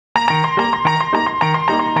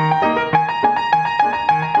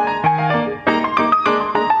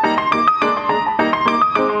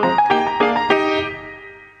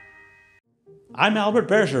I'm Albert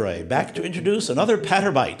Bergeret, back to introduce another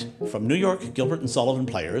Patter Bite from New York Gilbert and Sullivan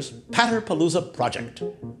Players' Patterpalooza project.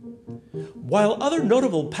 While other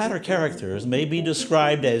notable Patter characters may be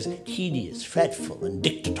described as tedious, fretful, and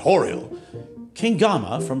dictatorial, King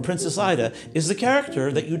Gama from Princess Ida is the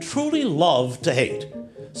character that you truly love to hate.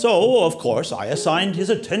 So, of course, I assigned his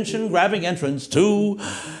attention-grabbing entrance to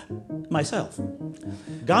myself.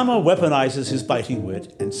 Gama weaponizes his biting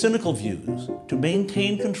wit and cynical views to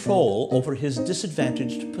maintain control over his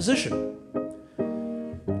disadvantaged position.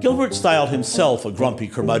 Gilbert styled himself a grumpy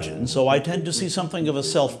curmudgeon, so I tend to see something of a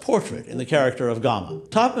self-portrait in the character of Gama.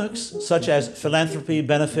 Topics such as philanthropy,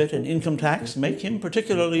 benefit, and income tax make him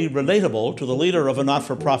particularly relatable to the leader of a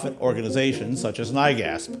not-for-profit organization such as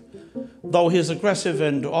NIGASP, though his aggressive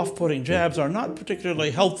and off-putting jabs are not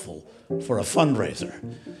particularly helpful for a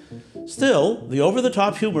fundraiser. Still, the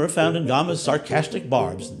over-the-top humor found in Gama's sarcastic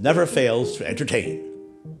barbs never fails to entertain.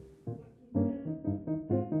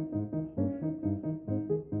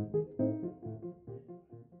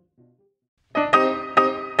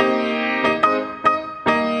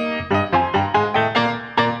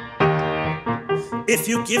 If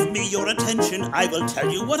you give me your attention, I will tell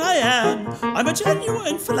you what I am. I'm a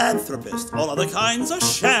genuine philanthropist, all other kinds are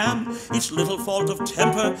sham. Each little fault of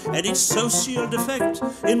temper and each social defect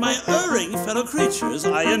in my erring fellow creatures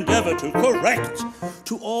I endeavor to correct.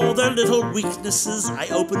 To all their little weaknesses I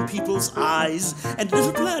open people's eyes, and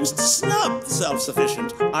little plans to snub the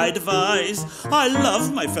self-sufficient I devise. I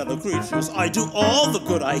love my fellow creatures, I do all the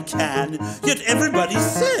good I can, yet everybody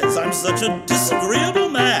says I'm such a disagreeable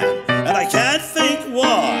man, and I can't think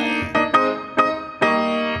why.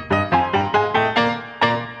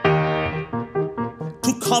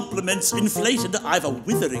 To compliments inflated, I've a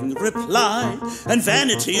withering reply, and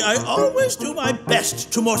vanity I always do my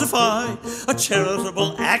best to mortify. A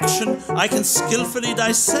charitable action I can skillfully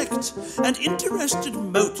dissect, and interested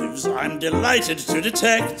motives I'm delighted to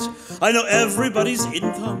detect. I know everybody's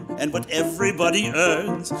income and what everybody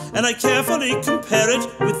earns, and I carefully compare it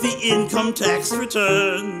with the income tax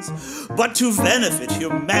returns. But to benefit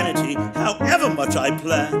humanity, however much I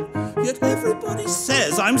plan, yet everybody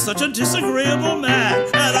says I'm such a disagreeable man,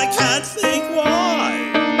 and I can't think why.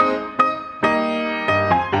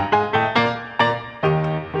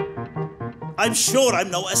 I'm sure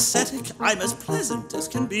I'm no ascetic, I'm as pleasant as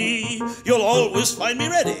can be. You'll always find me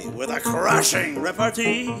ready with a crushing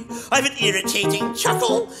repartee. I've an irritating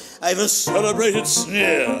chuckle, I've a celebrated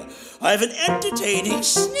sneer, I've an entertaining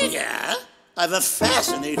snigger, I've a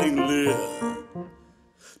fascinating leer.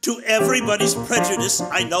 To everybody's prejudice,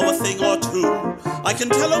 I know a thing or two. I can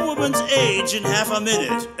tell a woman's age in half a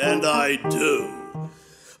minute, and I do.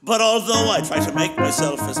 But although I try to make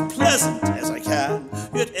myself as pleasant as I can,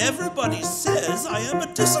 yet everybody says I am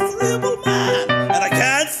a disagreeable man, and I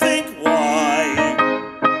can't think why.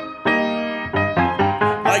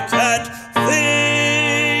 I can't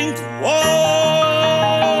think why.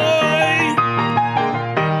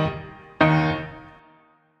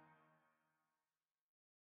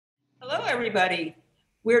 Hello, everybody.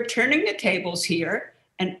 We're turning the tables here,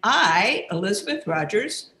 and I, Elizabeth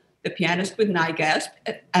Rodgers, the pianist with NIGASP,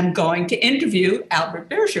 I'm going to interview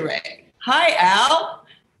Albert Bergeret. Hi, Al.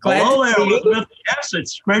 Hello there, Elizabeth. Yes,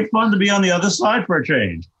 it's great fun to be on the other side for a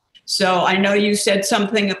change. So I know you said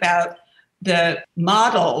something about the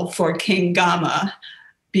model for King Gama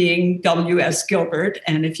being W.S. Gilbert,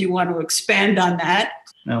 and if you want to expand on that.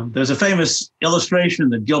 Now, there's a famous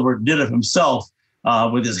illustration that Gilbert did of himself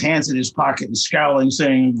with his hands in his pocket and scowling,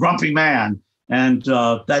 saying, "Grumpy man." And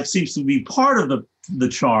that seems to be part of the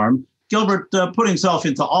charm. Gilbert put himself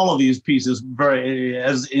into all of these pieces very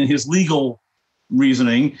as in his legal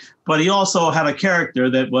reasoning, but he also had a character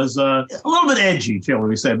that was a little bit edgy, shall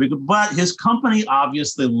we say. But his company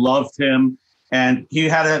obviously loved him, and he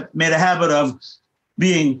had made a habit of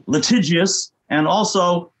being litigious, and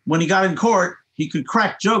also when he got in court, he could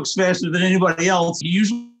crack jokes faster than anybody else. He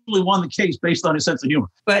usually won the case based on his sense of humor.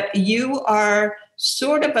 But you are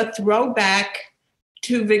sort of a throwback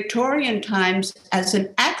to Victorian times as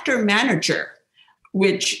an actor-manager,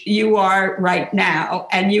 which you are right now.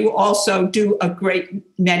 And you also do a great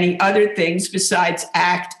many other things besides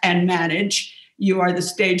act and manage. You are the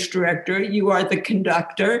stage director, you are the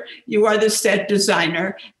conductor, you are the set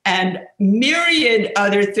designer, and myriad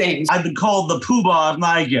other things. I've been called the poobah of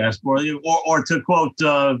NIGASP, or to quote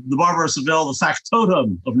the Barber of Seville, the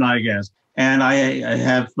factotum of NIGASP. And I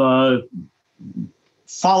have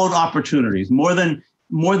followed opportunities. More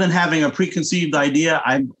than having a preconceived idea,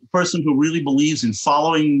 I'm a person who really believes in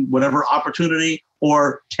following whatever opportunity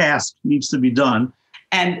or task needs to be done.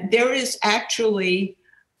 And there is actually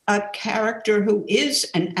a character who is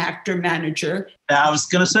an actor-manager. I was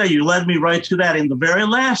going to say, you led me right to that. In the very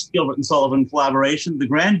last Gilbert and Sullivan collaboration, the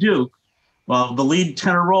Grand Duke, well, the lead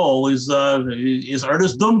tenor role is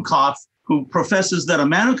Ernest Dumkopf, who professes that a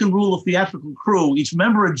man who can rule a theatrical crew, each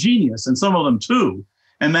member a genius, and some of them too,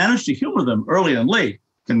 and manage to humor them early and late,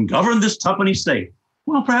 can govern this tuppenny state.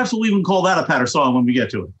 Well, perhaps we'll even call that a patter song when we get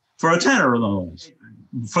to it. For a tenor, nonetheless.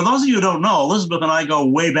 For those of you who don't know, Elizabeth and I go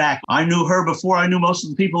way back. I knew her before I knew most of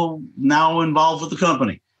the people now involved with the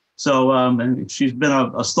company. So she's been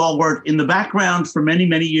a stalwart in the background for many,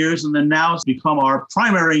 many years, and then now has become our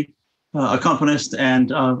primary accompanist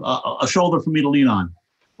and a shoulder for me to lean on.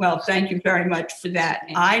 Well, thank you very much for that.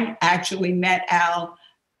 I actually met Al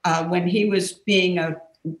when he was being a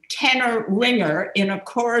tenor ringer in a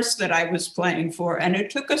chorus that I was playing for. And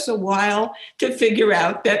it took us a while to figure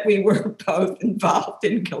out that we were both involved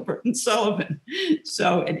in Gilbert and Sullivan.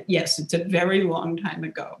 So yes, it's a very long time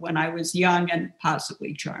ago when I was young and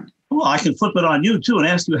possibly charming. Well, I can flip it on you too and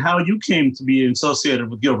ask you how you came to be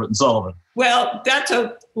associated with Gilbert and Sullivan. Well, that's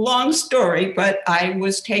a long story, but I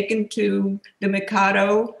was taken to the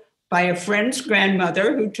Mikado by a friend's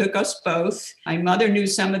grandmother who took us both. My mother knew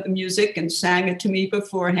some of the music and sang it to me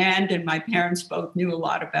beforehand, and my parents both knew a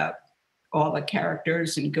lot about all the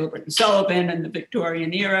characters in Gilbert and Sullivan and the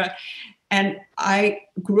Victorian era. And I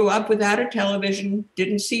grew up without a television,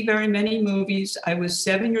 didn't see very many movies. I was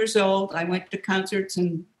 7 years old. I went to concerts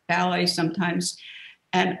and ballet sometimes,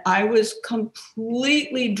 and I was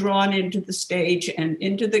completely drawn into the stage and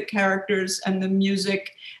into the characters and the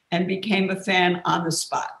music and became a fan on the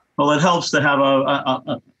spot. Well, it helps to have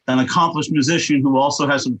an accomplished musician who also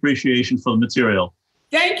has an appreciation for the material.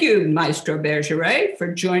 Thank you, Maestro Bergeret,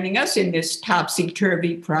 for joining us in this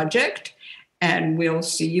topsy-turvy project. And we'll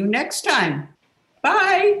see you next time.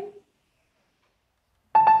 Bye.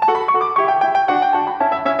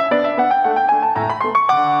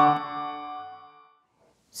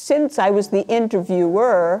 Since I was the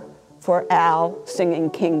interviewer for Al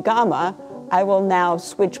singing King Gama, I will now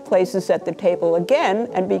switch places at the table again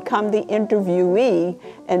and become the interviewee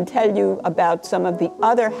and tell you about some of the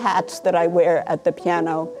other hats that I wear at the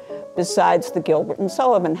piano besides the Gilbert and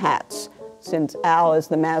Sullivan hats, since Al is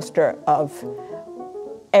the master of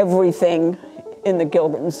everything in the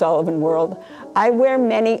Gilbert and Sullivan world. I wear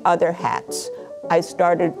many other hats. I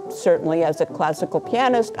started certainly as a classical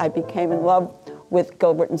pianist. I became in love with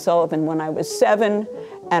Gilbert and Sullivan when I was 7,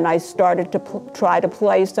 and I started to try to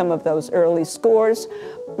play some of those early scores.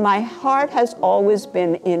 My heart has always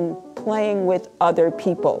been in playing with other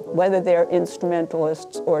people, whether they're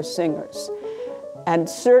instrumentalists or singers. And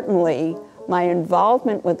certainly, my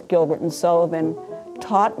involvement with Gilbert and Sullivan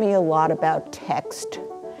taught me a lot about text.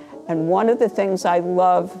 And one of the things I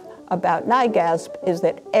love about NIGASP is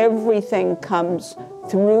that everything comes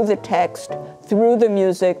through the text, through the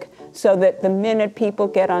music, so that the minute people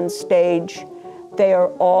get on stage, they are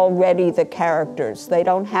already the characters. They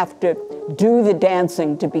don't have to do the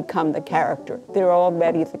dancing to become the character. They're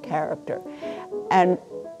already the character. And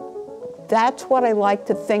that's what I like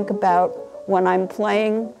to think about when I'm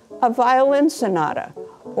playing a violin sonata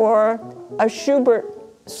or a Schubert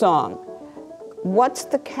song. What's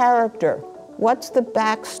the character? What's the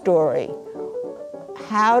backstory?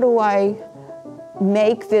 How do I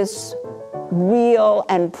make this real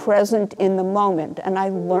and present in the moment? And I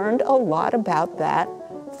learned a lot about that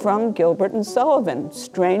from Gilbert and Sullivan,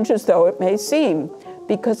 strange as though it may seem,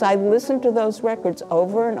 because I listened to those records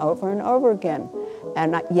over and over and over again.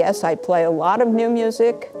 And yes, I play a lot of new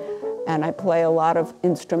music, and I play a lot of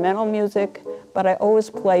instrumental music, but I always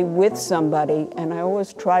play with somebody, and I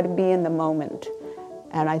always try to be in the moment.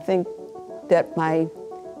 And I think that my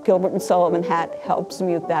Gilbert and Sullivan hat helps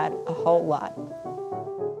me with that a whole lot.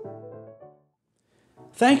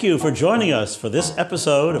 Thank you for joining us for this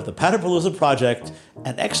episode of the Patterpalooza Project,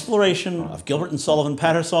 an exploration of Gilbert and Sullivan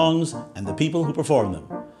patter songs and the people who perform them.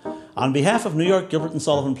 On behalf of New York Gilbert and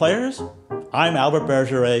Sullivan players, I'm Albert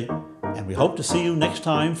Bergeret, and we hope to see you next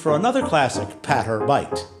time for another classic Patter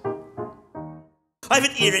Bite. I've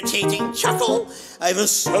an irritating chuckle, I've a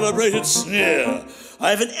celebrated sneer,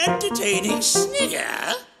 I've an entertaining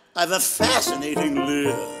snigger, I've a fascinating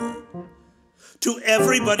leer. To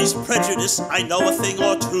everybody's prejudice, I know a thing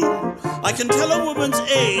or two. I can tell a woman's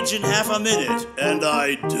age in half a minute, and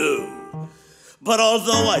I do. But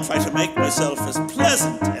although I try to make myself as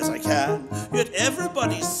pleasant as I can, yet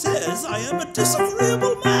everybody says I am a